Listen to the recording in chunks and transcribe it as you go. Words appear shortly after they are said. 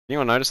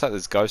Anyone notice that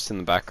there's ghosts in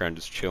the background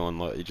just chilling?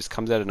 Like, he just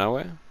comes out of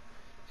nowhere and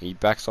he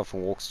backs off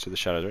and walks to the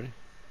shadows. Ready?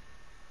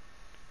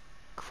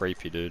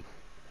 Creepy, dude.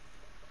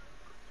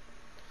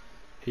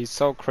 He's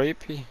so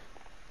creepy.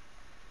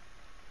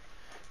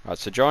 Alright,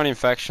 so join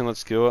infection,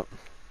 let's do it.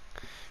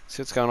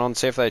 See what's going on,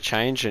 see if they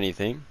change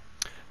anything.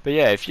 But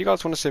yeah, if you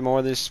guys want to see more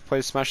of this,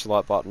 please smash the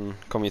like button,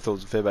 comment your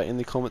thoughts and feedback in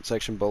the comment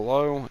section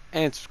below,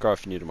 and subscribe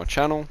if you're new to my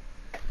channel.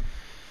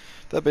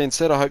 That being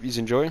said, I hope you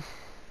enjoy.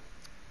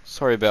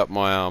 Sorry about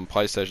my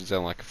PlayStation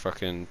sounding like a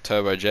fucking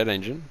turbojet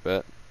engine,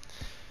 but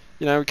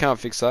you know, we can't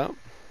fix that.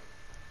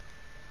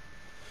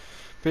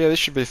 But yeah, this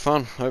should be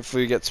fun.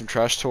 Hopefully we get some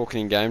trash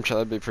talking in game chat,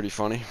 that'd be pretty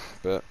funny,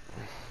 but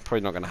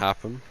probably not going to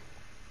happen.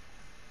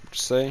 We'll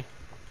see.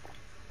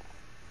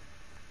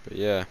 But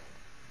yeah.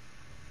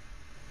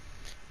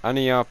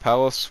 Ania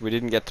Palace, we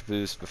didn't get to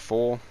do this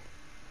before.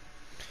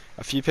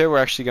 A few people were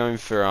actually going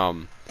for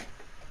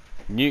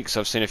nukes.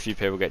 I've seen a few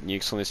people get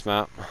nukes on this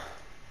map.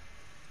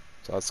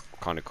 So that's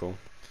kind of cool.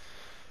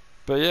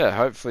 But yeah,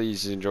 hopefully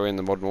you're enjoying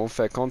the Modern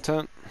Warfare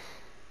content.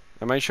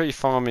 And make sure you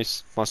follow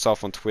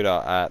myself on Twitter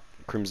at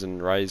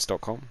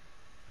crimsonrays.com.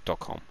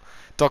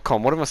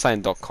 .com. What am I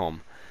saying?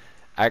 .com.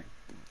 At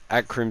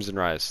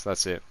crimsonrays.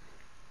 That's it.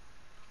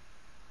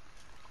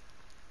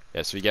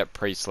 Yeah, so we get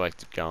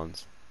pre-selected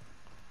guns.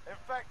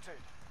 Infected.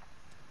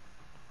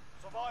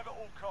 Survive at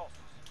all costs.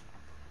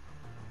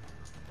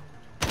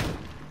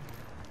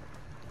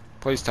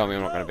 Please tell me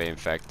I'm not going to be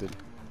infected.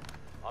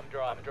 I'm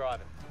driving. The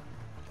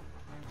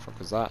fuck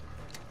was that?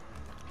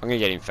 I'm going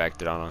to get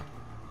infected, aren't I?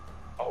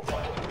 Oh,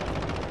 right.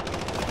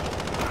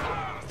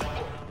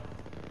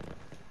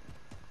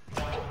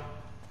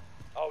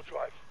 I'll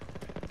drive.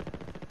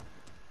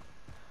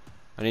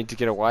 I need to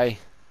get away.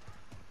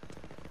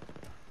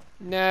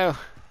 No.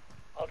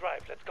 I'll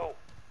drive. Let's go.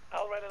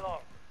 I'll run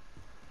along.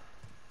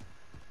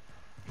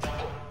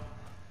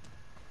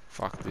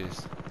 Fuck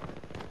this.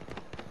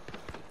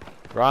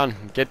 Run.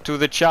 Get to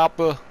the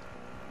chopper.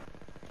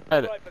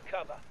 Drive for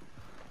cover.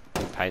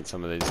 Paint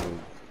some of these little...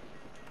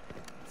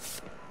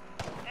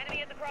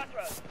 Enemy at the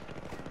crossroads. Is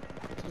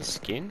that a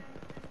skin?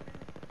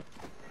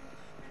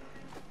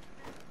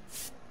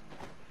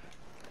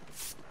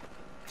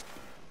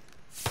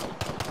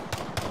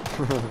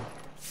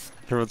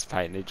 Everyone's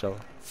painting each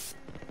other.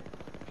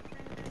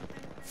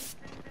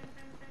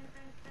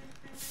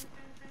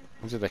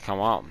 When did they come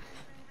up?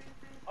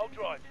 I'll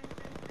drive.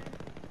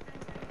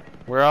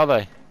 Where are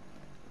they?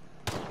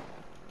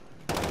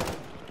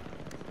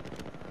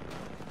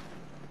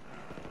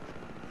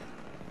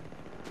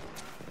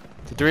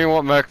 They're doing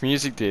what Merc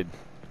Music did.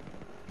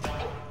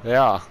 They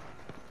are.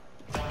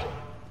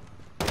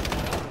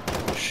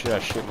 Oh shit, I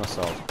shit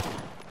myself.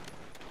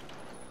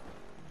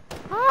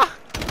 Ah!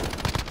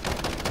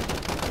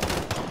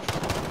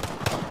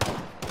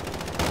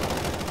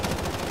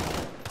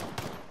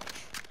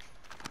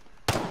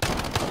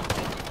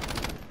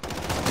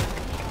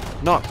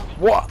 No,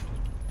 what?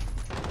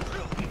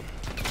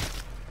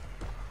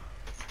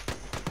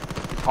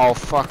 Oh,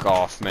 fuck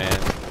off, man.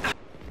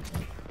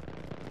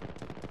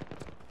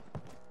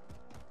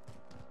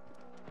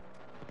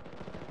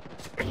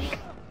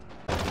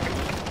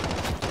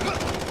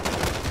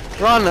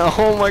 Run!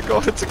 Oh my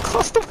god, it's a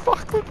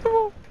clusterfuck, look at them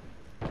all!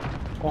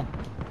 Oh,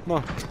 no.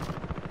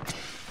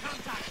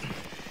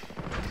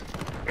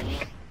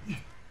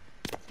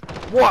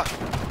 What?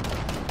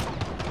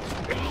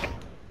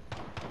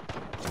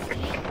 Let me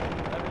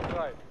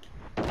drive.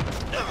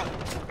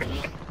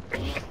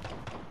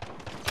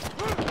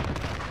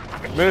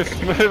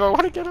 Move, I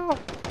want to get off!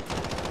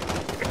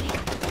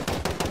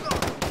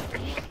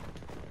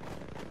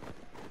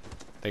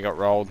 They got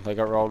rolled.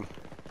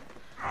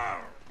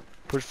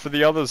 Push for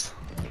the others.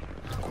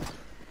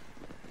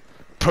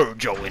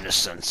 Purge your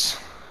innocence.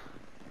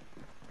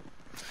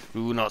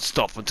 We will not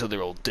stop until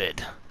they're all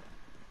dead.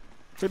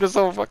 We're just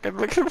all fucking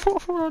looking for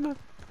running.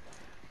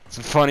 It's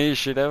the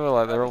funniest shit ever,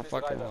 like they're all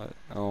fucking like,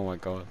 oh my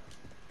god.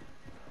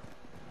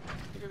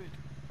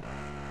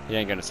 He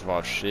ain't gonna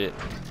survive shit.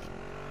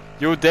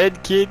 You're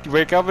dead, kid.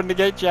 We're coming to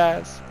get your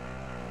ass.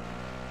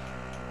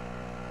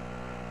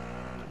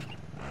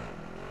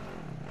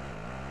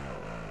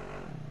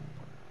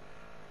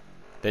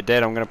 They're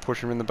dead. I'm gonna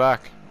push them in the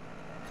back.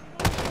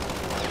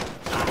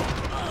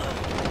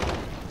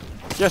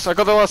 Yes, I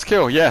got the last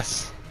kill.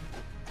 Yes.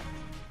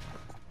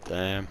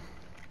 Damn.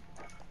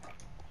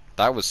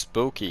 That was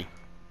spooky.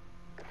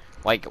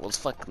 Like, it was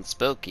fucking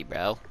spooky,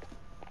 bro.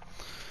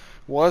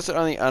 Why is it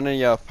only under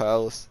your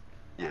palace?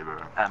 Yeah,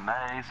 bro.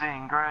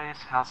 Amazing grace,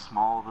 how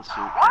small the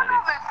suitcase. One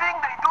of the things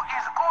they do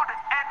is called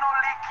anal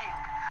leaking.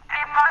 A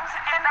man's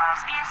anus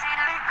easy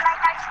leak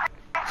like ice cream.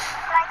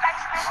 Like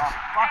ice cream. Oh,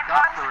 fuck A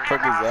up man's the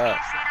Fuck is anus that?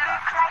 easy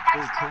leak like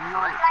ice Dude, cream. turn your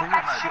Like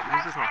that shit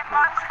music off, A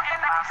bro. man's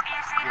anus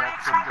easy Yeah, leak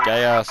it's like some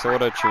Gay ass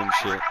auto-tune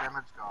shit.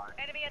 damage guy.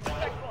 Enemy at the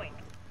checkpoint.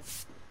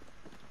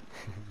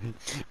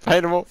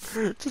 Fight them all.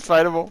 Just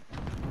fight them all.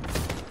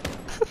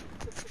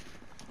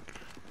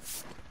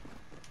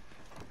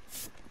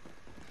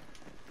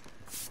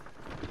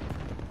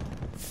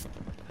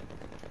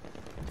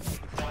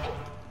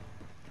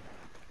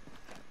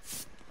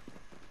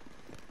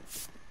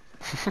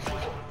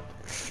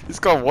 This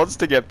guy wants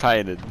to get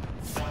painted.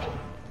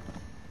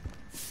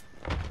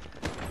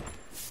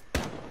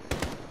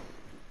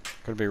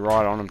 Gotta be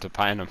right on him to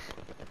paint him.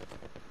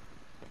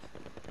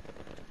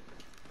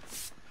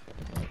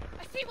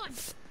 I see one.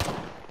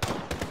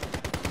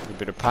 A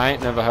bit of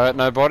paint, never hurt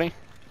nobody.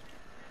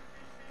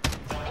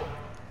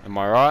 Am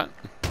I right?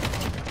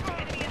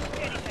 Enemy in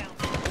steady down.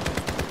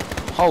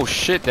 Oh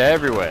shit, they're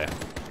everywhere.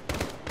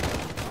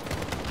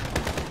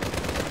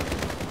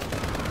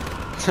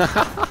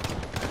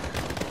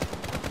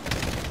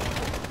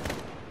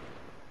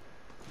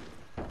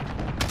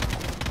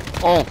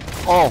 Oh,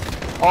 oh,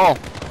 oh,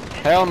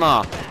 hell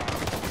nah.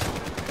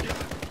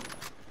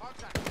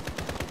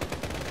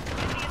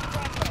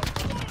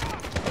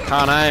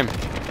 Can't aim.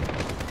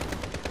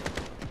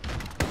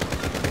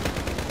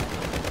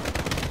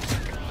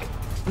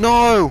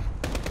 No!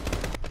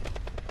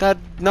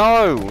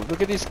 No!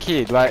 Look at this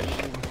kid, like,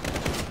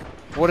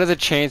 what are the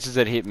chances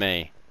that hit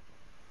me?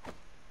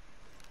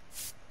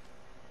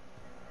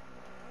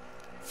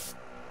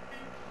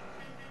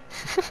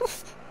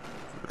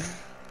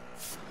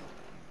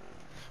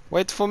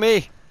 Wait for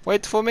me!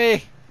 Wait for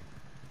me!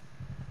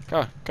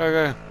 Go, go,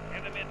 go.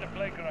 Enemy at the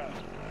playground.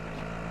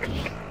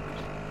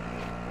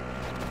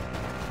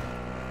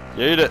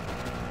 You eat it.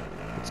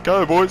 Let's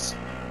go, boys.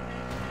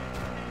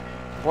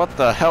 What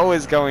the hell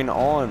is going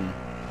on?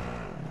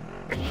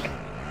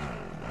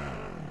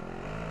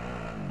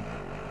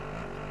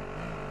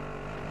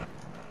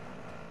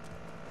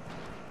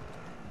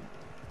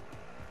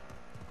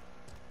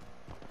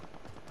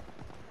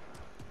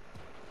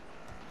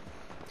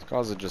 These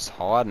guys are just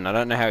hiding. I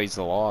don't know how he's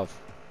alive.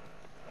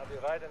 I'll be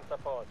right in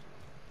support.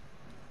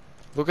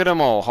 Look at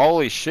them all.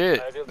 Holy shit.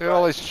 I will Look at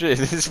all this shit.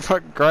 This is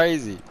fucking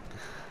crazy.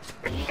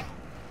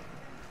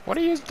 What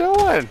are you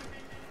doing?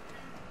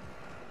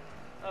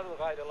 I will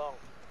ride along.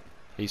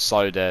 He's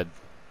so dead.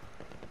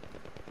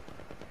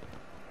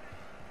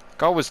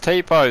 Guy was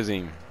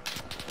T-posing.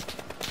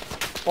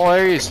 Oh,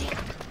 there he is.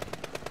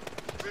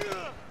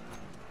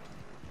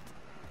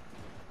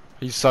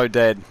 He's so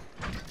dead.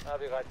 I'll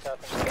be right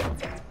passing.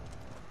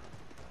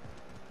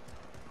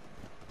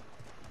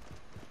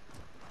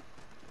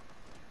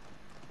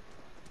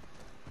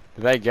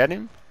 Did they get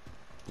him?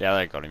 Yeah,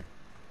 they got him.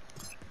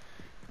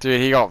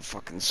 Dude, he got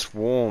fucking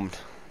swarmed.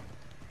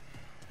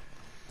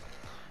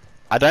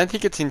 I don't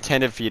think it's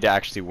intended for you to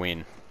actually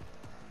win.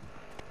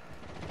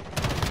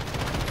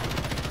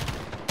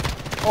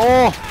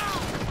 Oh!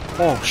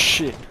 Oh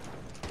shit.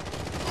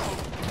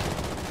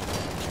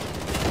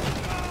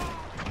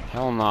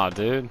 Hell nah,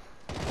 dude.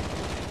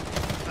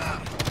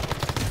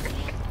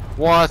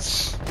 What?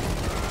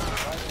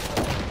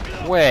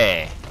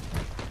 Where?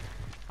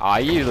 Ah,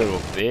 you little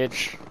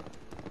bitch.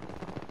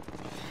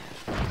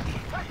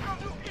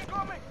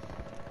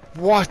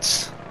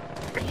 What?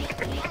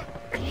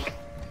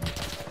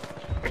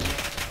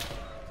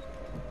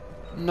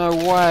 No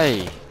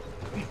way.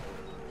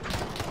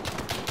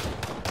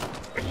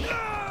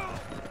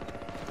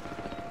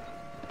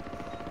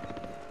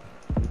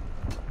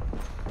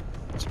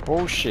 It's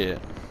bullshit.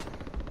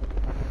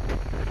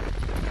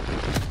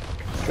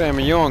 Fam,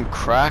 are you on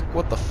crack?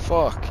 What the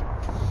fuck?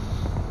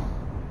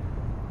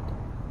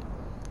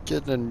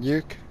 Getting a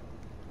nuke?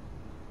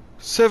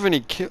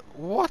 70 kill.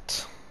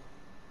 What?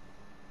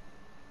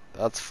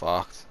 That's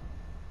fucked.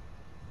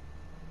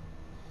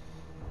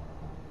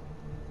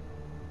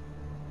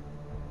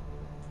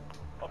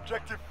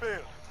 Objective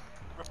failed.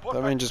 Report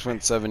That back man to just base.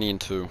 went 70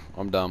 and 2.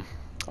 I'm done.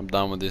 I'm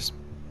done with this.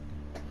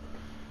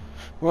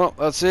 Well,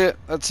 that's it.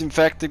 That's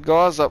infected,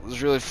 guys. That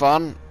was really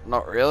fun.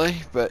 Not really,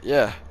 but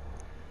yeah.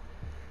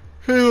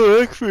 See you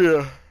next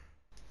video.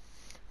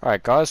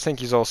 Alright, guys.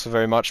 Thank you all so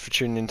very much for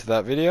tuning into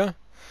that video.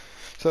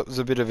 So that was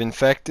a bit of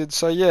infected.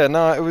 So yeah,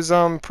 no, it was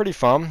pretty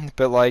fun,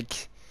 but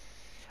like,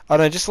 I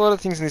don't know, just a lot of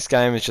things in this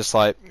game is just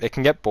like, it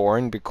can get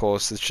boring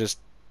because it's just,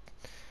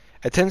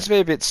 it tends to be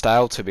a bit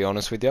stale, to be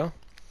honest with you.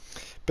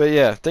 But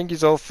yeah, thank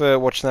you all for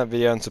watching that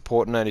video and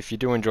supporting it. If you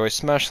do enjoy,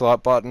 smash the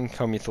like button,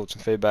 comment your thoughts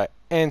and feedback,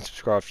 and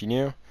subscribe if you're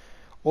new.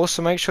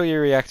 Also, make sure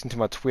you're reacting to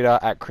my Twitter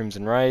at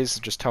Crimson Rays.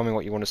 Just tell me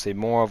what you want to see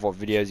more of, what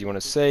videos you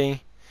want to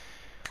see,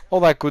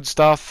 all that good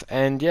stuff.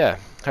 And yeah,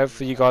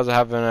 hopefully you guys are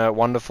having a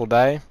wonderful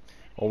day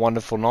or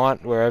wonderful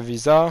night wherever you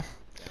are.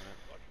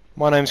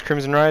 My name's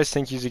Crimson Rays.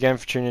 Thank you again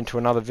for tuning into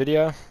another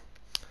video.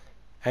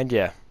 And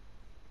yeah,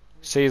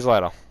 see you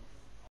later.